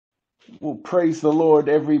Well, praise the Lord,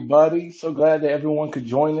 everybody. So glad that everyone could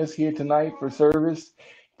join us here tonight for service.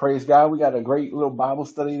 Praise God. We got a great little Bible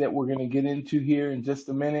study that we're going to get into here in just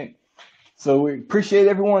a minute. So we appreciate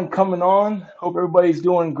everyone coming on. Hope everybody's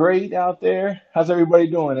doing great out there. How's everybody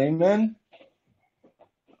doing? Amen.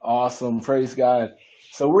 Awesome. Praise God.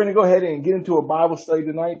 So we're going to go ahead and get into a Bible study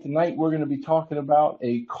tonight. Tonight we're going to be talking about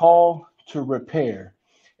a call to repair.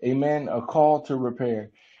 Amen. A call to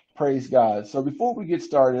repair. Praise God. So before we get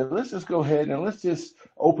started, let's just go ahead and let's just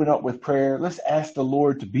open up with prayer. Let's ask the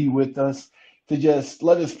Lord to be with us, to just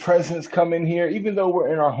let his presence come in here. Even though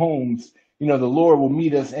we're in our homes, the Lord will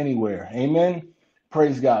meet us anywhere. Amen.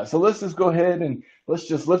 Praise God. So let's just go ahead and let's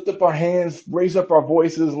just lift up our hands, raise up our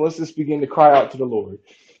voices, and let's just begin to cry out to the Lord.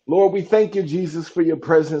 Lord, we thank you, Jesus, for your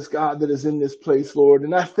presence, God, that is in this place, Lord.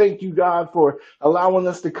 And I thank you, God, for allowing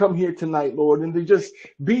us to come here tonight, Lord, and to just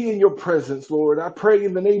be in your presence, Lord. I pray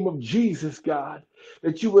in the name of Jesus, God,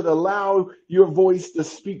 that you would allow your voice to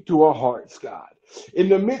speak to our hearts, God. In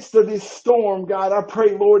the midst of this storm, God, I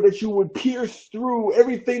pray, Lord, that you would pierce through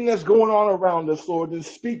everything that's going on around us, Lord, and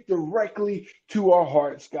speak directly to our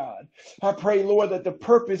hearts, God. I pray, Lord, that the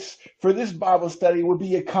purpose for this Bible study would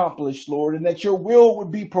be accomplished, Lord, and that your will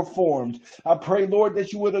would be performed. I pray, Lord,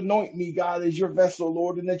 that you would anoint me, God, as your vessel,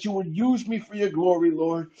 Lord, and that you would use me for your glory,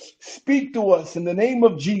 Lord. Speak to us in the name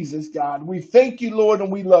of Jesus, God. We thank you, Lord,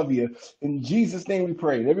 and we love you. In Jesus' name we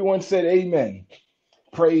pray. And everyone said amen.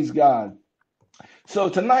 Praise God. So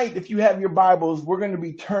tonight, if you have your Bibles, we're going to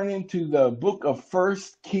be turning to the book of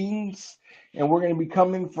First Kings, and we're going to be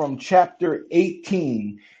coming from chapter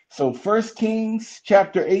 18. So First Kings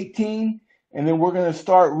chapter 18, and then we're going to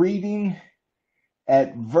start reading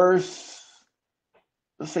at verse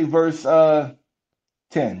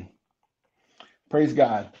 10. Praise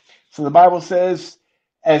God. So the Bible says,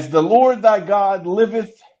 "As the Lord thy God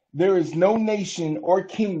liveth, there is no nation or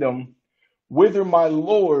kingdom whither my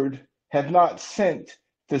Lord hath not sent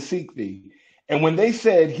to seek thee. And when they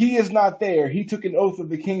said, He is not there, he took an oath of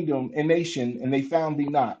the kingdom and nation, and they found thee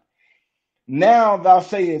not. Now thou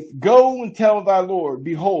sayest, Go and tell thy Lord,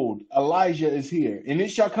 Behold, Elijah is here. And it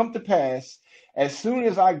shall come to pass, as soon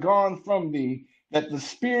as I gone from thee, that the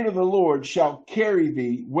Spirit of the Lord shall carry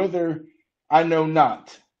thee whither I know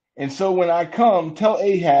not. And so when I come, tell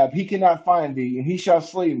Ahab, he cannot find thee, and he shall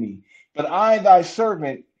slay me. But I, thy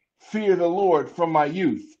servant, fear the Lord from my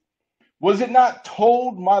youth. Was it not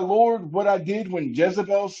told my Lord what I did when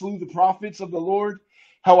Jezebel slew the prophets of the Lord?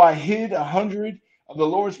 How I hid 100 of the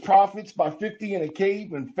Lord's prophets by 50 in a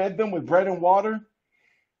cave and fed them with bread and water?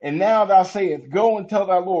 And now thou sayest, Go and tell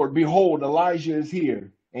thy Lord, Behold, Elijah is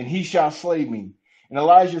here, and he shall slay me. And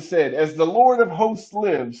Elijah said, As the Lord of hosts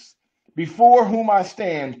lives, before whom I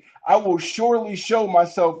stand, I will surely show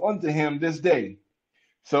myself unto him this day.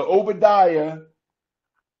 So Obadiah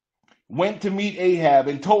went to meet Ahab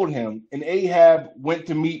and told him, and Ahab went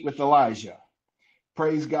to meet with Elijah."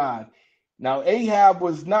 Praise God. Now, Ahab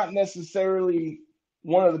was not necessarily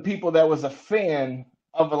one of the people that was a fan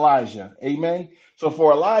of Elijah. Amen. So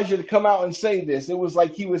for Elijah to come out and say this, it was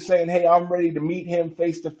like he was saying, hey, I'm ready to meet him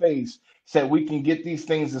face to face so that we can get these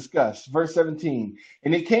things discussed. Verse 17,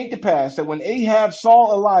 "And it came to pass that when Ahab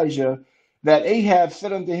saw Elijah, that Ahab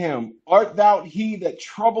said unto him, Art thou he that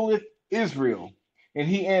troubleth Israel? And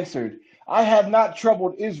he answered, I have not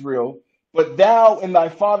troubled Israel, but thou and thy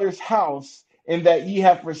father's house, in that ye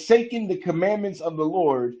have forsaken the commandments of the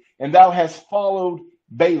Lord, and thou hast followed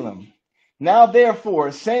Balaam. Now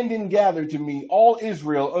therefore send and gather to me all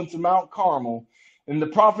Israel unto Mount Carmel, and the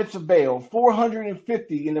prophets of Baal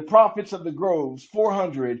 450, and the prophets of the groves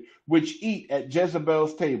 400, which eat at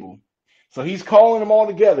Jezebel's table." So he's calling them all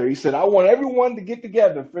together. He said, I want everyone to get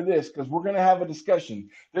together for this because we're going to have a discussion.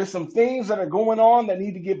 There's some things that are going on that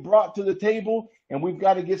need to get brought to the table, and we've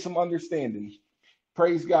got to get some understanding.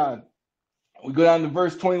 Praise God. We go down to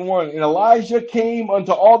verse 21. "And Elijah came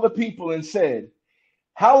unto all the people and said,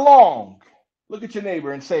 How long?" Look at your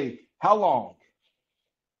neighbor and say, how long?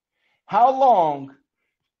 How long?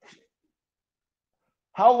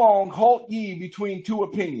 How long halt ye between two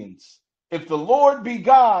opinions? If the Lord be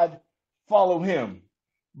God, follow him.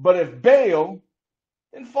 But if Baal,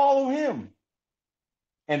 then follow him.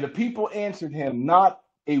 And the people answered him not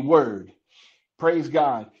a word. Praise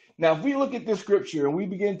God. Now, if we look at this scripture and we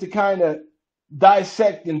begin to kind of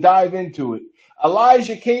dissect and dive into it,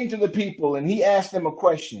 Elijah came to the people and he asked them a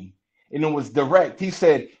question, and it was direct. He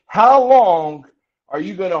said, how long are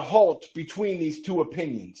you going to halt between these two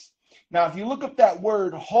opinions? Now, if you look up that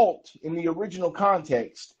word halt in the original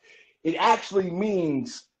context, it actually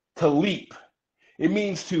means to leap. It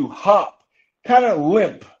means to hop, kind of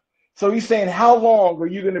limp. So he's saying, how long are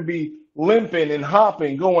you going to be limping and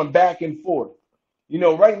hopping, going back and forth.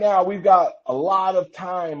 Right now we've got a lot of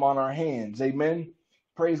time on our hands. Amen.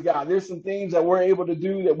 Praise God. There's some things that we're able to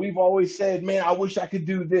do that we've always said, man, I wish I could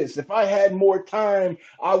do this. If I had more time,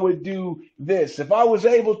 I would do this. If I was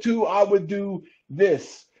able to, I would do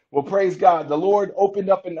this. Well, praise God. The Lord opened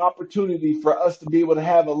up an opportunity for us to be able to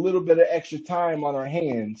have a little bit of extra time on our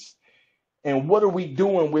hands. And what are we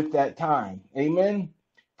doing with that time? Amen.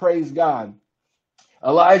 Praise God.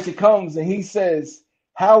 Elijah comes and he says,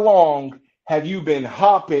 how long have you been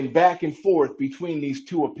hopping back and forth between these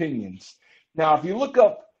two opinions? Now, if you look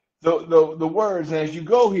up the words, and as you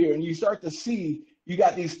go here and you start to see you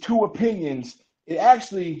got these two opinions, it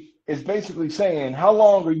actually is basically saying, how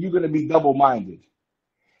long are you going to be double-minded?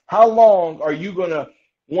 How long are you going to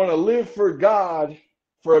want to live for God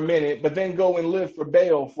for a minute, but then go and live for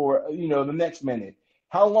Baal for, the next minute?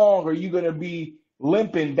 How long are you going to be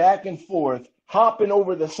limping back and forth, hopping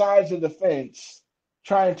over the sides of the fence,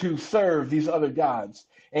 trying to serve these other gods?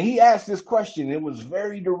 And he asked this question. It was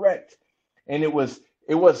very direct, and it was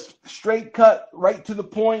straight cut, right to the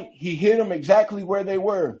point. He hit them exactly where they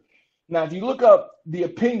were. Now, if you look up the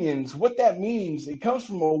opinions, what that means, it comes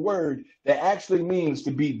from a word that actually means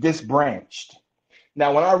to be disbranched.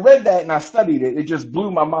 Now, when I read that and I studied it, it just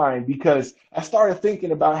blew my mind, because I started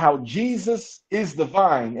thinking about how Jesus is the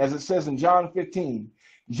vine, as it says in John 15.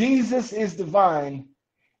 Jesus is the vine,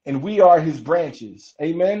 and we are his branches.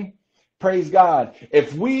 Amen. Praise God.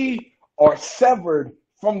 If we are severed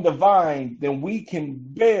from the vine, then we can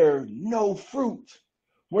bear no fruit.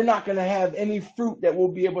 We're not going to have any fruit that we'll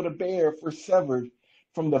be able to bear if we're severed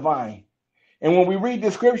from the vine. And when we read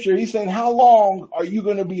the scripture, he's saying, how long are you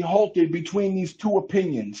going to be halted between these two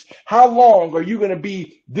opinions? How long are you going to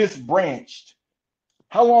be disbranched?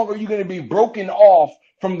 How long are you going to be broken off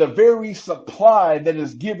from the very supply that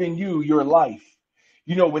is giving you your life?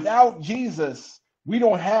 Without Jesus, we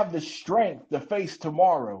don't have the strength to face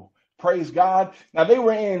tomorrow. Praise God. Now, they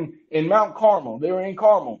were in Mount Carmel. They were in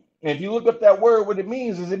Carmel. And if you look up that word, what it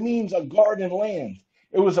means is it means a garden land.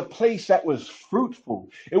 It was a place that was fruitful.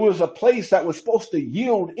 It was a place that was supposed to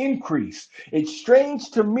yield increase. It's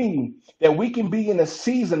strange to me that we can be in a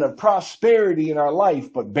season of prosperity in our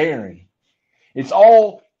life, but barren. It's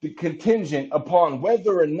all contingent upon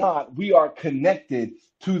whether or not we are connected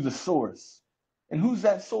to the source. And who's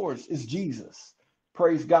that source? Is Jesus.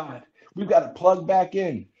 Praise God. We've got to plug back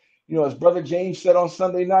in. As Brother James said on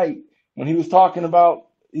Sunday night, when he was talking about,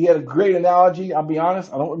 he had a great analogy. I'll be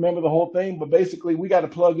honest, I don't remember the whole thing, but basically we got to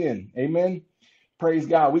plug in. Amen. Praise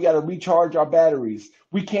God. We got to recharge our batteries.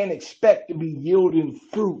 We can't expect to be yielding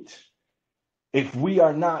fruit if we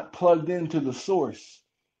are not plugged into the source.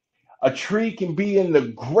 A tree can be in the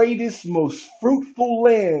greatest, most fruitful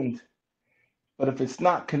land, but if it's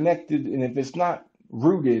not connected and if it's not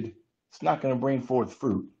rooted, it's not going to bring forth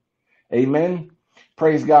fruit. Amen.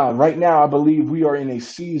 Praise God. Right now, I believe we are in a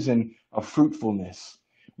season of fruitfulness,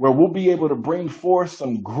 where we'll be able to bring forth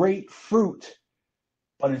some great fruit,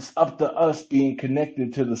 but it's up to us being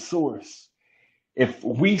connected to the source. If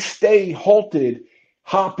we stay halted,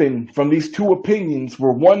 hopping from these two opinions,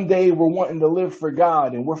 where one day we're wanting to live for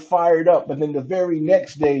God and we're fired up, but then the very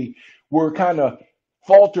next day we're kind of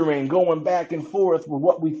faltering, going back and forth with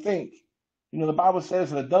what we think. The Bible says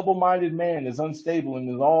that a double-minded man is unstable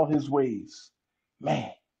in all his ways.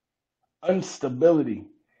 Man, instability.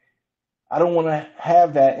 I don't want to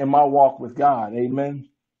have that in my walk with God. Amen.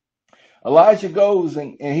 Elijah goes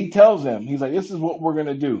and he tells them, he's like, this is what we're going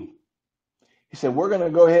to do. He said, we're going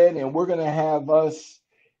to go ahead and we're going to have us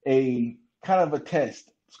a kind of a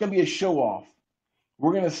test. It's going to be a show off.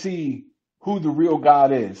 We're going to see who the real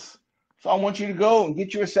God is. So I want you to go and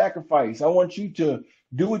get your sacrifice. I want you to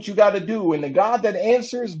do what you got to do. And the God that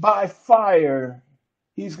answers by fire,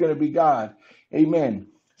 he's going to be God. Amen.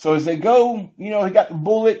 So as they go, he got the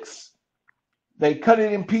bullocks. They cut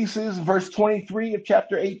it in pieces. Verse 23 of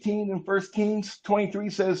chapter 18 in 1 Kings 23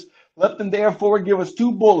 says, let them therefore give us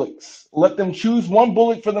 2 bullocks. Let them choose 1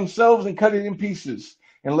 bullock for themselves and cut it in pieces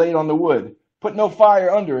and lay it on the wood. Put no fire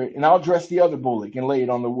under it, and I'll dress the other bullock and lay it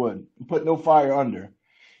on the wood. And put no fire under.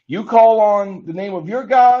 You call on the name of your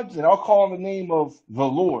gods, and I'll call on the name of the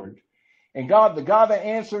Lord. And God, the God that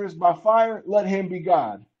answers by fire, let him be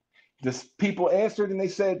God. The people answered, and they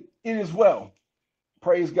said, it is well.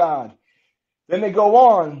 Praise God. Then they go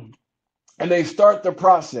on and they start the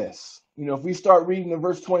process. If we start reading in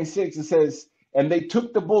verse 26, it says, and they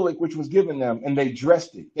took the bullock which was given them and they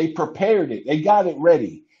dressed it. They prepared it. They got it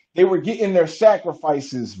ready. They were getting their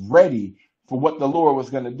sacrifices ready for what the Lord was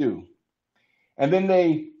going to do. And then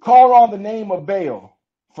they called on the name of Baal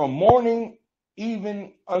from morning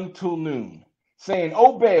even until noon, saying,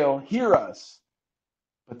 O Baal, hear us.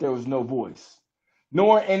 But there was no voice,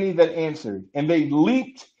 nor any that answered. And they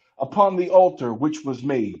leaped upon the altar which was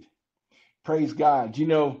made. Praise God. You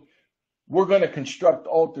know, we're going to construct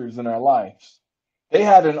altars in our lives. They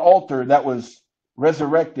had an altar that was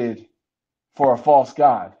resurrected for a false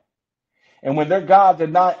god. And when their God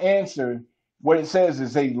did not answer, what it says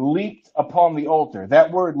is they leaped upon the altar.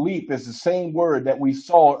 That word leap is the same word that we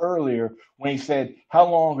saw earlier when he said, how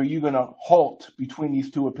long are you going to halt between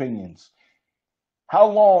these two opinions? How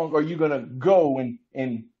long are you going to go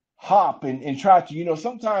and hop and try to,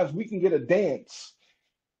 sometimes we can get a dance,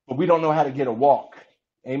 but we don't know how to get a walk.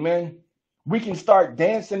 Amen. We can start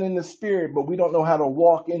dancing in the spirit, but we don't know how to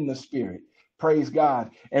walk in the spirit. Praise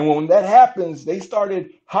God. And when that happens, they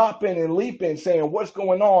started hopping and leaping, saying, what's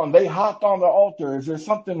going on? They hopped on the altar. Is there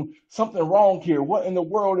something wrong here? What in the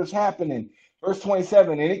world is happening? Verse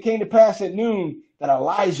 27, and it came to pass at noon that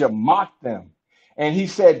Elijah mocked them. And he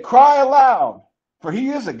said, cry aloud, for he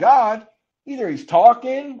is a God. Either he's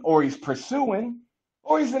talking or he's pursuing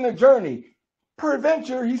or he's in a journey.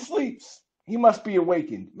 Peradventure, he sleeps. He must be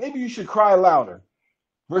awakened. Maybe you should cry louder.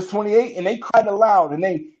 Verse 28, and they cried aloud, and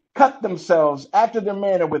they cut themselves after their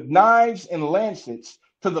manner with knives and lancets,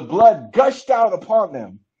 till the blood gushed out upon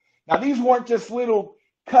them. Now, these weren't just little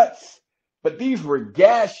cuts, but these were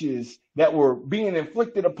gashes that were being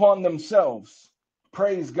inflicted upon themselves.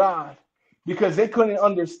 Praise God. Because they couldn't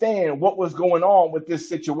understand what was going on with this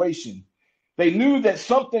situation. They knew that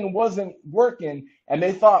something wasn't working, and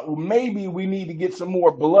they thought, well, maybe we need to get some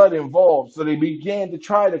more blood involved. So they began to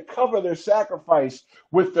try to cover their sacrifice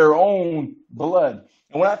with their own blood.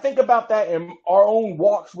 And when I think about that in our own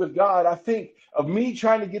walks with God, I think of me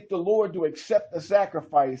trying to get the Lord to accept the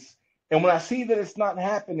sacrifice. And when I see that it's not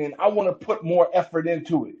happening, I want to put more effort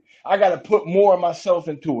into it. I got to put more of myself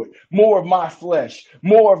into it, more of my flesh,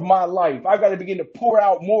 more of my life. I got to begin to pour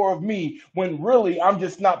out more of me when really I'm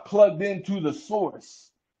just not plugged into the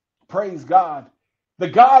source. Praise God. The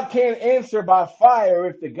God can't answer by fire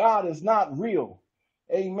if the God is not real.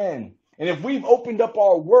 Amen. And if we've opened up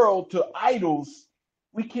our world to idols,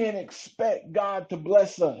 we can't expect God to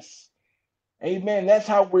bless us. Amen. That's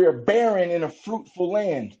how we're barren in a fruitful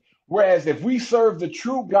land. Whereas if we serve the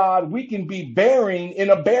true God, we can be barren in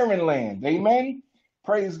a barren land. Amen.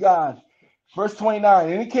 Praise God. Verse 29,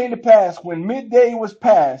 and it came to pass when midday was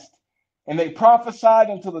past, and they prophesied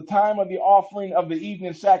until the time of the offering of the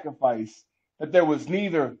evening sacrifice, that there was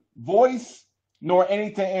neither voice nor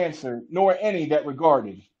any to answer, nor any that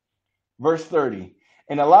regarded. Verse 30,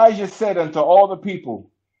 and Elijah said unto all the people,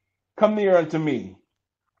 come near unto me.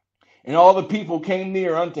 And all the people came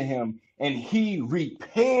near unto him, and he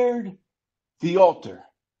repaired the altar.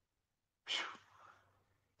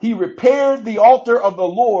 He repaired the altar of the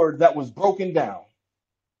Lord that was broken down.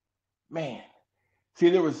 Man, see,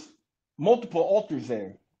 there was multiple altars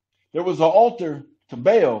there. There was an altar to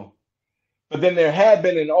Baal, but then there had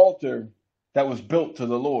been an altar that was built to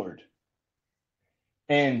the Lord.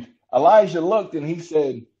 And Elijah looked and he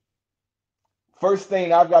said, first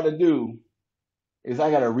thing I've got to do is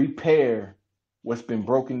I got to repair what's been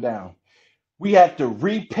broken down. We have to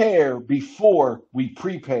repair before we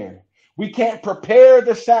prepare. We can't prepare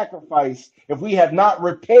the sacrifice if we have not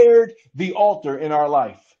repaired the altar in our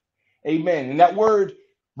life. Amen. And that word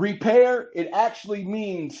repair, it actually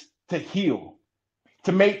means to heal,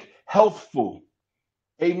 to make healthful.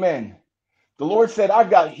 Amen. The Lord said,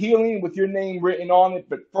 I've got healing with your name written on it,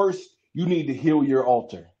 but first you need to heal your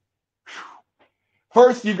altar.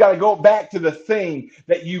 First, you've got to go back to the thing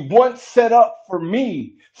that you once set up for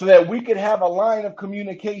me so that we could have a line of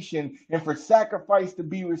communication and for sacrifice to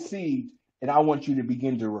be received. And I want you to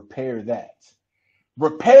begin to repair that.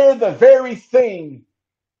 Repair the very thing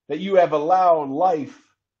that you have allowed life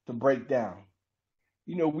to break down.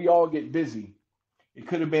 You know, we all get busy. It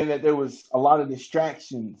could have been that there was a lot of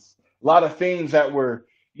distractions, a lot of things that were,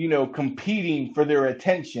 competing for their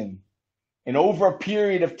attention. And over a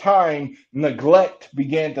period of time, neglect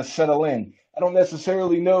began to settle in. I don't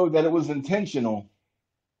necessarily know that it was intentional,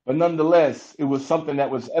 but nonetheless, it was something that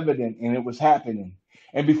was evident and it was happening.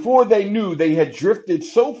 And before they knew, they had drifted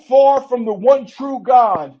so far from the one true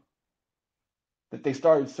God that they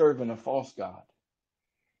started serving a false God.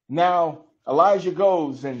 Now, Elijah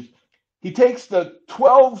goes and he takes the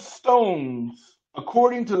 12 stones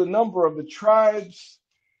according to the number of the tribes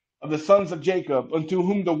of the sons of Jacob, unto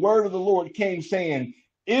whom the word of the Lord came, saying,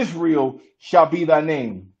 Israel shall be thy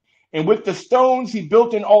name. And with the stones he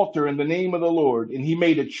built an altar in the name of the Lord, and he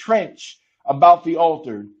made a trench about the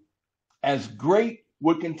altar, as great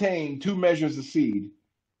would contain 2 measures of seed.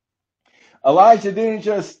 Elijah didn't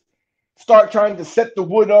just start trying to set the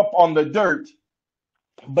wood up on the dirt.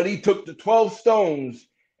 But he took the 12 stones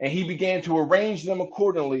and he began to arrange them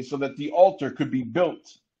accordingly so that the altar could be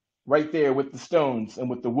built right there with the stones and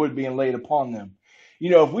with the wood being laid upon them. You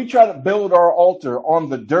know, if we try to build our altar on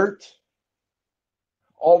the dirt,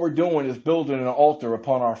 all we're doing is building an altar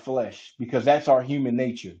upon our flesh, because that's our human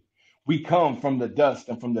nature. We come from the dust,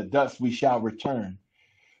 and from the dust we shall return.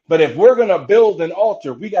 But if we're going to build an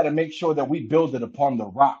altar, we got to make sure that we build it upon the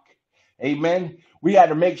rock. Amen. We got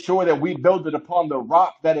to make sure that we build it upon the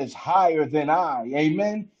rock that is higher than I.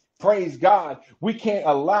 Amen. Praise God. We can't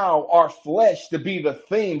allow our flesh to be the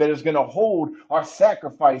thing that is going to hold our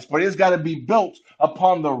sacrifice, but it's got to be built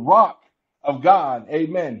upon the rock of God.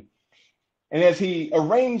 Amen. And as he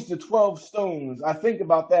arranged the 12 stones, I think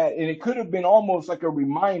about that, and it could have been almost like a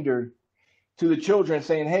reminder to the children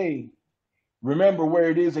saying, hey, remember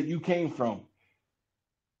where it is that you came from.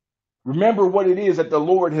 Remember what it is that the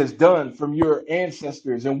Lord has done from your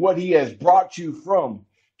ancestors and what he has brought you from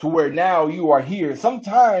to where now you are here.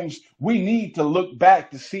 Sometimes we need to look back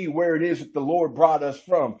to see where it is that the Lord brought us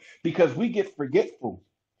from, because we get forgetful.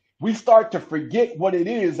 We start to forget what it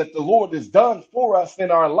is that the Lord has done for us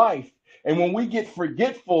in our life. And when we get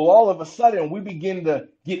forgetful, all of a sudden we begin to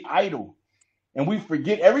get idle and we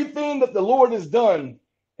forget everything that the Lord has done.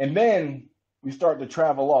 And then we start to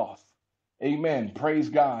travel off. Amen. Praise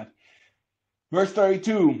God. Verse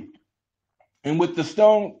 32, and with the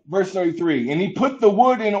stone, verse 33, and he put the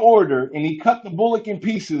wood in order, and he cut the bullock in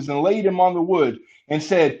pieces and laid him on the wood and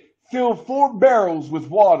said, fill 4 barrels with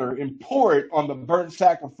water and pour it on the burnt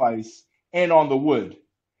sacrifice and on the wood.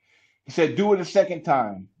 He said, do it a second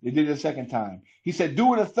time. They did it a second time. He said,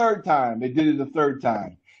 do it a third time. They did it a third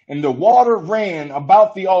time. And the water ran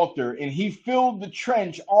about the altar, and he filled the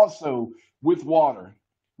trench also with water.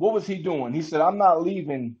 What was he doing? He said, I'm not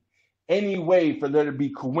leaving any way for there to be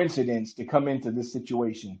coincidence to come into this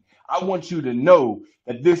situation. I want you to know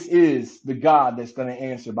that this is the God that's going to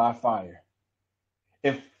answer by fire.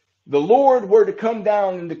 If the Lord were to come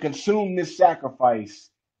down and to consume this sacrifice,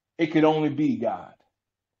 it could only be God.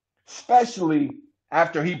 Especially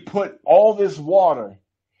after he put all this water,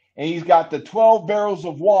 and he's got the 12 barrels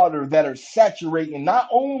of water that are saturating not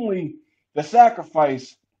only the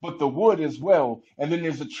sacrifice, but the wood as well. And then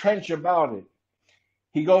there's a trench about it.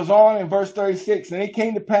 He goes on in verse 36, and it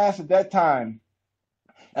came to pass at that time,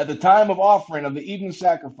 at the time of offering of the evening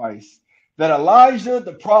sacrifice, that Elijah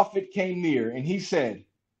the prophet came near, and he said,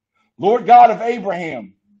 Lord God of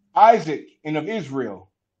Abraham, Isaac, and of Israel,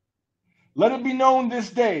 let it be known this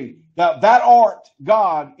day that thou art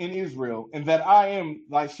God in Israel, and that I am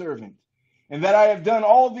thy servant, and that I have done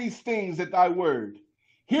all these things at thy word.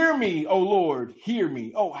 Hear me, O Lord, hear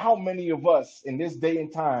me. Oh, how many of us in this day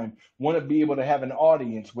and time want to be able to have an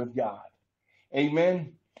audience with God?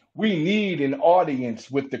 Amen. We need an audience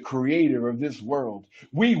with the creator of this world.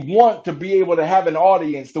 We want to be able to have an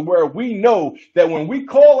audience to where we know that when we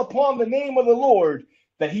call upon the name of the Lord,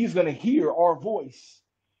 that he's going to hear our voice.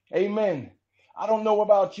 Amen. I don't know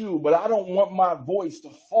about you, but I don't want my voice to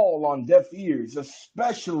fall on deaf ears,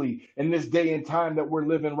 especially in this day and time that we're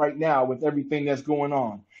living right now with everything that's going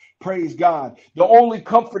on. Praise God. The only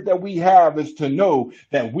comfort that we have is to know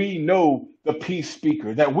that we know the peace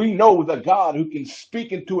speaker, that we know the God who can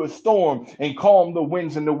speak into a storm and calm the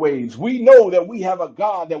winds and the waves. We know that we have a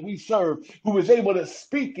God that we serve who is able to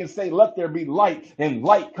speak and say, let there be light, and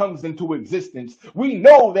light comes into existence. We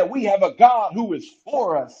know that we have a God who is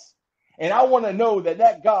for us. And I want to know that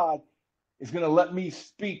that God is going to let me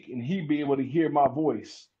speak and he be able to hear my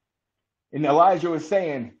voice. And Elijah was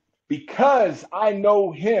saying, because I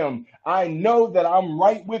know him, I know that I'm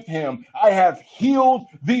right with him. I have healed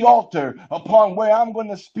the altar upon where I'm going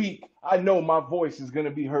to speak. I know my voice is going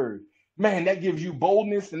to be heard. Man, that gives you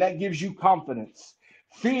boldness and that gives you confidence.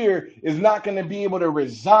 Fear is not going to be able to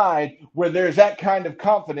reside where there's that kind of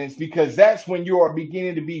confidence, because that's when you are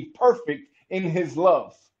beginning to be perfect in his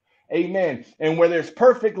love. Amen. And where there's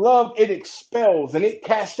perfect love, it expels and it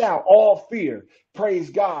casts out all fear. Praise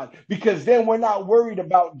God. Because then we're not worried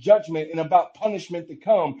about judgment and about punishment to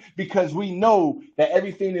come, because we know that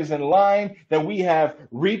everything is in line, that we have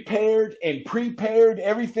repaired and prepared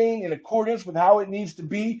everything in accordance with how it needs to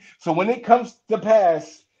be. So when it comes to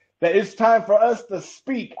pass that it's time for us to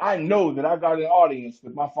speak, I know that I got an audience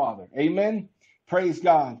with my Father. Amen. Praise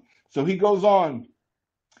God. So he goes on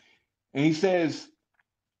and he says,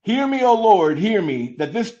 hear me, O Lord, hear me,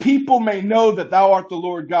 that this people may know that thou art the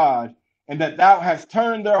Lord God, and that thou hast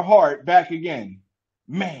turned their heart back again.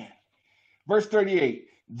 Man. Verse 38,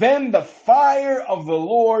 then the fire of the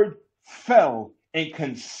Lord fell and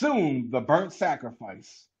consumed the burnt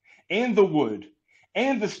sacrifice, and the wood,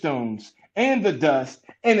 and the stones, and the dust,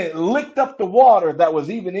 and it licked up the water that was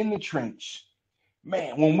even in the trench.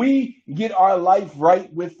 Man, when we get our life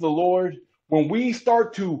right with the Lord, when we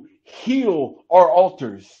start to heal our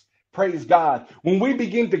altars, praise God, when we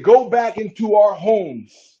begin to go back into our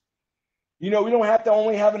homes, we don't have to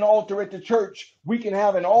only have an altar at the church. We can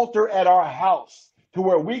have an altar at our house to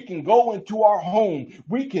where we can go into our home.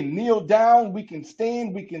 We can kneel down, we can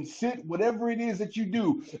stand, we can sit, whatever it is that you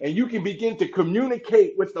do. And you can begin to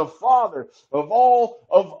communicate with the Father of all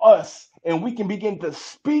of us. And we can begin to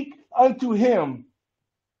speak unto him,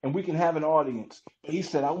 and we can have an audience. But he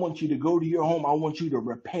said, I want you to go to your home. I want you to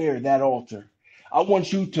repair that altar. I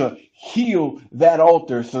want you to heal that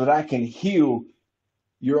altar so that I can heal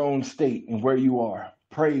your own state and where you are.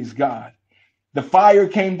 Praise God. The fire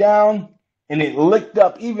came down and it licked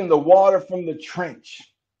up even the water from the trench.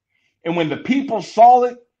 And when the people saw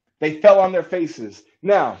it, they fell on their faces.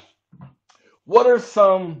 Now, what are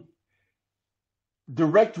some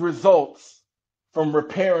direct results from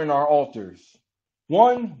repairing our altars?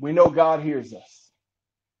 One, we know God hears us.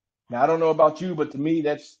 Now, I don't know about you, but to me,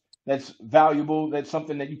 that's valuable. That's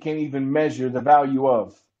something that you can't even measure the value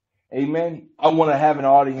of. Amen. I want to have an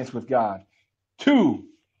audience with God. Two,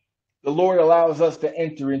 the Lord allows us to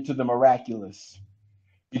enter into the miraculous,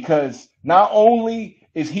 because not only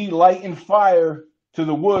is he lighting fire to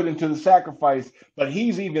the wood and to the sacrifice, but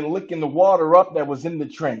he's even licking the water up that was in the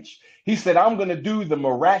trench. He said, I'm going to do the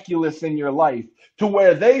miraculous in your life, to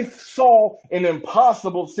where they saw an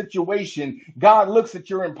impossible situation. God looks at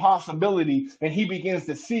your impossibility and he begins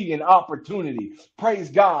to see an opportunity. Praise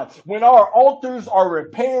God. When our altars are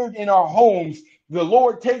repaired in our homes, the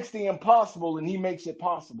Lord takes the impossible and he makes it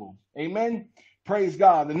possible. Amen. Praise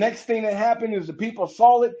God. The next thing that happened is the people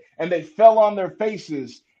saw it and they fell on their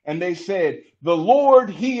faces and they said, the Lord,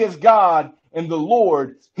 he is God, and the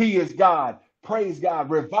Lord, he is God. Praise God.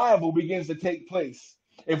 Revival begins to take place.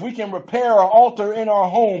 If we can repair our altar in our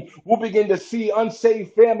home, we'll begin to see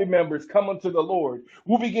unsaved family members come unto the Lord.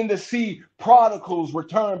 We'll begin to see prodigals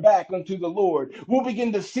return back unto the Lord. We'll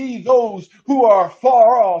begin to see those who are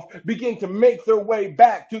far off begin to make their way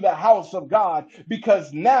back to the house of God,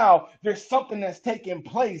 because now there's something that's taking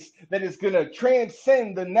place that is going to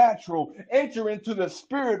transcend the natural, enter into the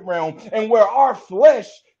spirit realm, and where our flesh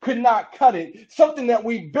could not cut it, something that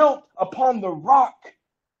we built upon the rock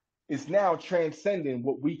is now transcending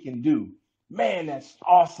what we can do. Man, that's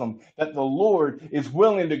awesome that the Lord is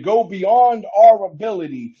willing to go beyond our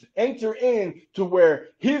ability, enter in to where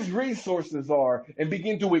his resources are, and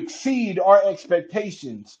begin to exceed our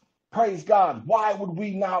expectations. Praise God. Why would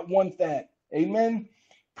we not want that? Amen.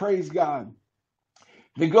 Praise God.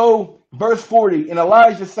 They go, verse 40, and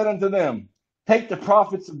Elijah said unto them, take the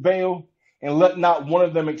prophets of Baal and let not one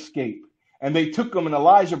of them escape. And they took them, and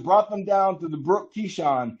Elijah brought them down to the brook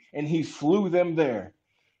Kishon, and he slew them there.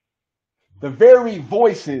 The very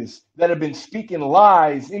voices that have been speaking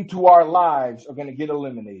lies into our lives are going to get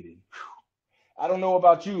eliminated. I don't know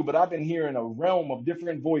about you, but I've been hearing a realm of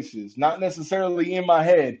different voices, not necessarily in my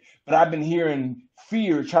head, but I've been hearing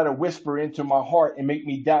fear try to whisper into my heart and make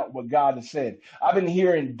me doubt what God has said. I've been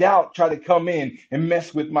hearing doubt try to come in and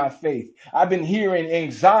mess with my faith. I've been hearing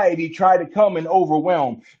anxiety try to come and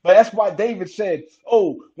overwhelm. But that's why David said,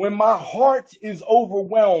 oh, when my heart is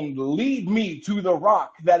overwhelmed, lead me to the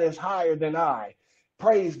rock that is higher than I.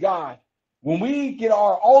 Praise God. When we get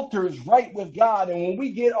our altars right with God, and when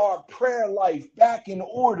we get our prayer life back in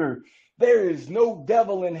order, there is no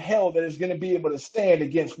devil in hell that is going to be able to stand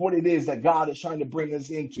against what it is that God is trying to bring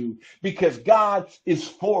us into, because God is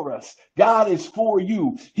for us. God is for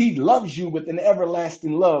you. He loves you with an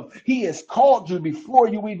everlasting love. He has called you before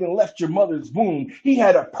you even left your mother's womb. He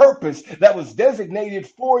had a purpose that was designated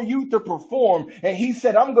for you to perform. And he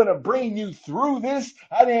said, I'm going to bring you through this.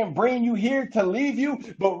 I didn't bring you here to leave you.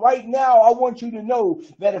 But right now, I want you to know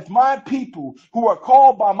that if my people who are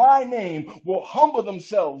called by my name will humble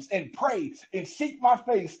themselves and pray and seek my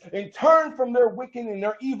face and turn from their wicked and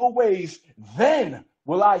their evil ways, then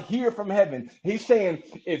will I hear from heaven. He's saying,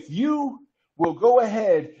 if you will go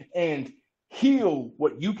ahead and heal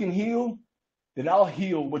what you can heal, then I'll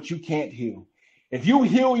heal what you can't heal. If you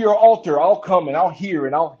heal your altar, I'll come and I'll hear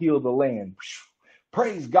and I'll heal the land.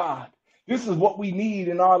 Praise God. This is what we need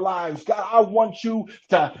in our lives. God, I want you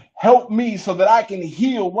to help me so that I can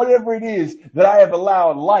heal whatever it is that I have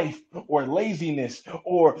allowed life or laziness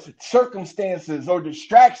or circumstances or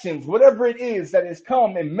distractions, whatever it is that has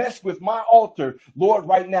come and messed with my altar. Lord,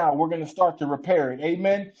 right now, we're going to start to repair it.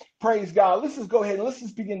 Amen. Praise God. Let's just go ahead and let's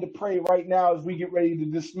just begin to pray right now as we get ready to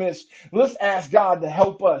dismiss. Let's ask God to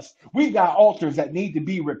help us. We've got altars that need to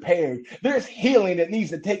be repaired. There's healing that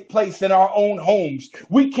needs to take place in our own homes.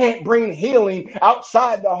 We can't bring find healing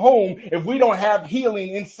outside the home if we don't have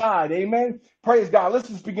healing inside. Amen. Praise God. Let's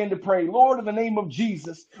just begin to pray. Lord, in the name of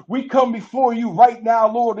Jesus, we come before you right now,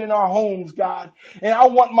 Lord, in our homes, God. And I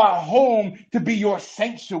want my home to be your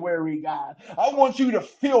sanctuary, God. I want you to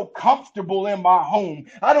feel comfortable in my home.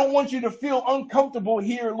 I don't want you to feel uncomfortable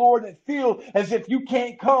here, Lord, and feel as if you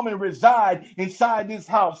can't come and reside inside this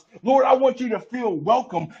house. Lord, I want you to feel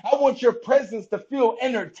welcome. I want your presence to feel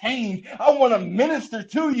entertained. I want to minister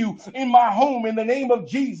to you in my home in the name of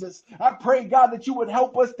Jesus. I pray, God, that you would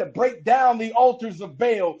help us to break down the altars of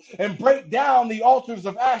Baal and break down the altars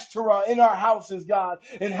of Ashtoreth in our houses, God,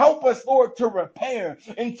 and help us, Lord, to repair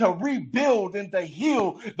and to rebuild and to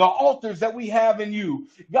heal the altars that we have in you.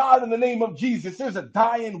 God, in the name of Jesus, there's a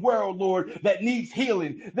dying world, Lord, that needs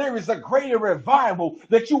healing. There is a greater revival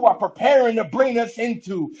that you are preparing to bring us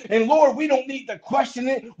into. And Lord, we don't need to question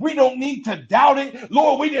it. We don't need to doubt it.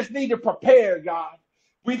 Lord, we just need to prepare, God.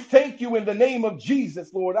 We thank you in the name of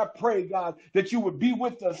Jesus, Lord. I pray, God, that you would be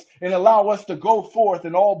with us and allow us to go forth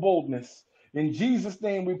in all boldness. In Jesus'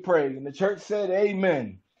 name we pray. And the church said,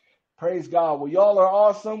 amen. Praise God. Well, y'all are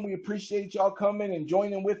awesome. We appreciate y'all coming and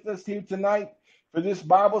joining with us here tonight for this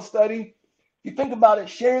Bible study. You think about it,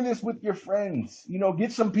 share this with your friends.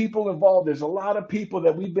 Get some people involved. There's a lot of people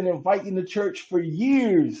that we've been inviting to church for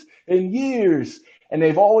years and years, and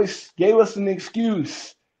they've always gave us an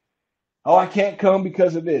excuse. Oh, I can't come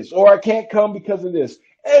because of this, or I can't come because of this.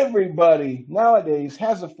 Everybody nowadays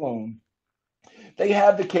has a phone. They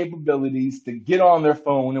have the capabilities to get on their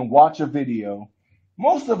phone and watch a video.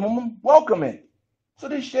 Most of them welcome it. So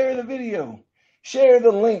they share the video, share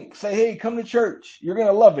the link, say, hey, come to church. You're going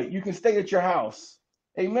to love it. You can stay at your house.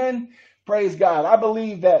 Amen. Praise God. I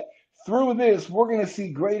believe that through this, we're going to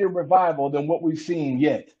see greater revival than what we've seen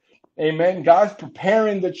yet. Amen. God's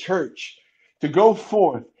preparing the church to go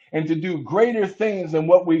forth and to do greater things than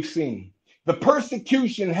what we've seen. The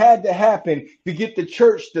persecution had to happen to get the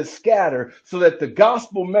church to scatter so that the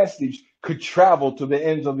gospel message could travel to the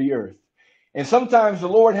ends of the earth. And sometimes the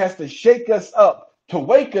Lord has to shake us up to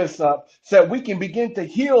wake us up so that we can begin to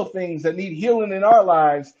heal things that need healing in our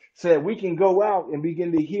lives so that we can go out and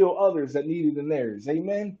begin to heal others that need it in theirs.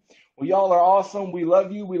 Amen. Well, y'all are awesome. We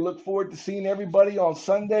love you. We look forward to seeing everybody on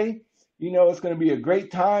Sunday. It's going to be a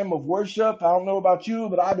great time of worship. I don't know about you,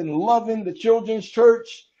 but I've been loving the children's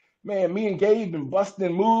church. Man, me and Gabe been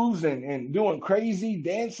busting moves and doing crazy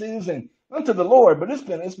dances and unto the Lord, but it's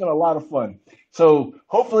been a lot of fun. So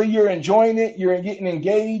hopefully you're enjoying it. You're getting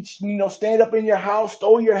engaged. Stand up in your house,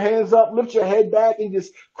 throw your hands up, lift your head back, and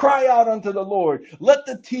just cry out unto the Lord. Let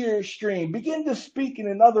the tears stream. Begin to speak in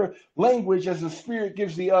another language as the Spirit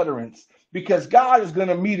gives the utterance, because God is going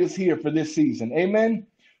to meet us here for this season. Amen.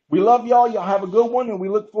 We love y'all. Y'all have a good one, and we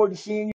look forward to seeing you.